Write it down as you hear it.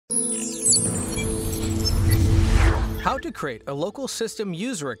How to create a local system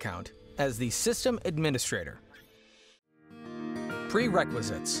user account as the system administrator.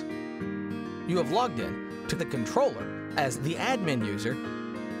 Prerequisites. You have logged in to the controller as the admin user.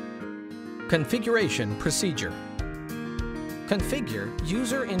 Configuration procedure. Configure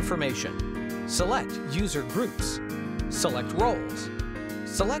user information. Select user groups. Select roles.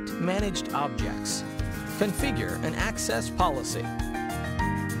 Select managed objects. Configure an access policy.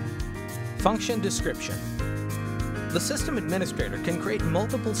 Function description. The system administrator can create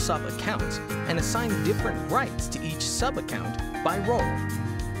multiple sub-accounts and assign different rights to each sub-account by role.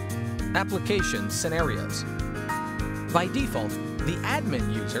 Application scenarios. By default, the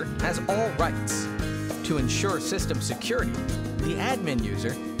admin user has all rights. To ensure system security, the admin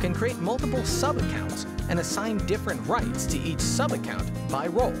user can create multiple sub-accounts and assign different rights to each sub-account by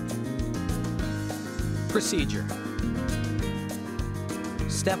role. Procedure.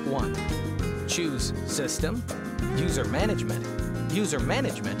 Step 1. Choose System, User Management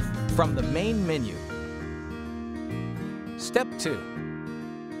from the main menu. Step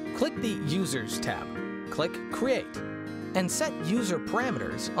 2. Click the Users tab, click Create, and set user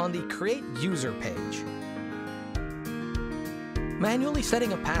parameters on the Create User page. Manually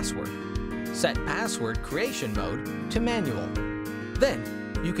setting a password. Set password creation mode to manual. Then,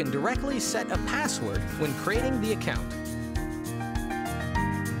 you can directly set a password when creating the account.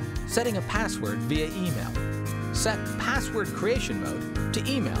 Setting a password via email. Set password creation mode to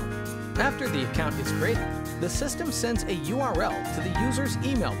email. After the account is created, the system sends a URL to the user's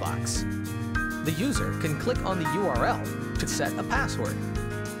email box. The user can click on the URL to set a password.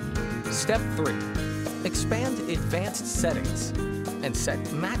 Step 3. Expand advanced settings and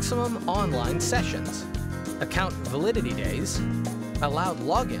set maximum online sessions, account validity days, allowed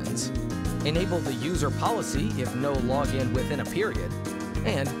logins, enable the user policy if no login within a period,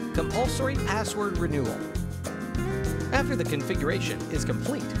 and compulsory password renewal. After the configuration is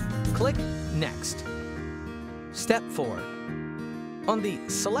complete, click Next. Step 4. On the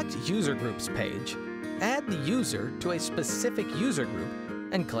Select User Groups page, add the user to a specific user group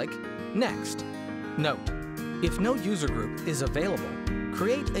and click Next. Note: if no user group is available,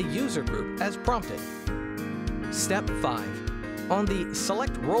 create a user group as prompted. Step 5. On the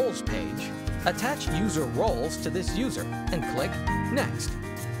Select Roles page, attach user roles to this user and click Next.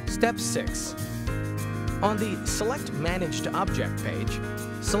 Step 6. On the Select Managed Object page,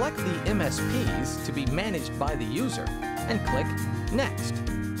 select the MSPs to be managed by the user and click Next.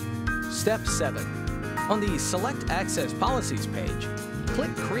 Step 7. On the Select Access Policies page,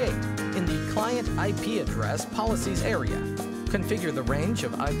 click Create in the Client IP Address Policies area. Configure the range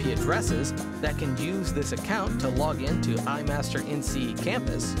of IP addresses that can use this account to log into iMaster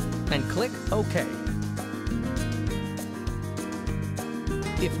NCE-Campus and click OK.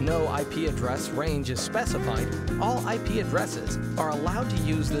 If no IP address range is specified, all IP addresses are allowed to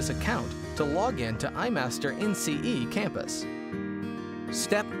use this account to log in to iMaster NCE-Campus.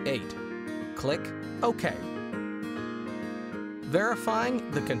 Step 8. Click OK. Verifying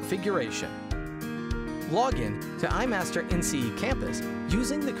the configuration. Log in to iMaster NCE-Campus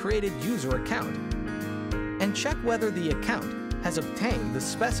using the created user account and check whether the account has obtained the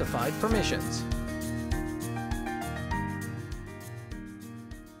specified permissions.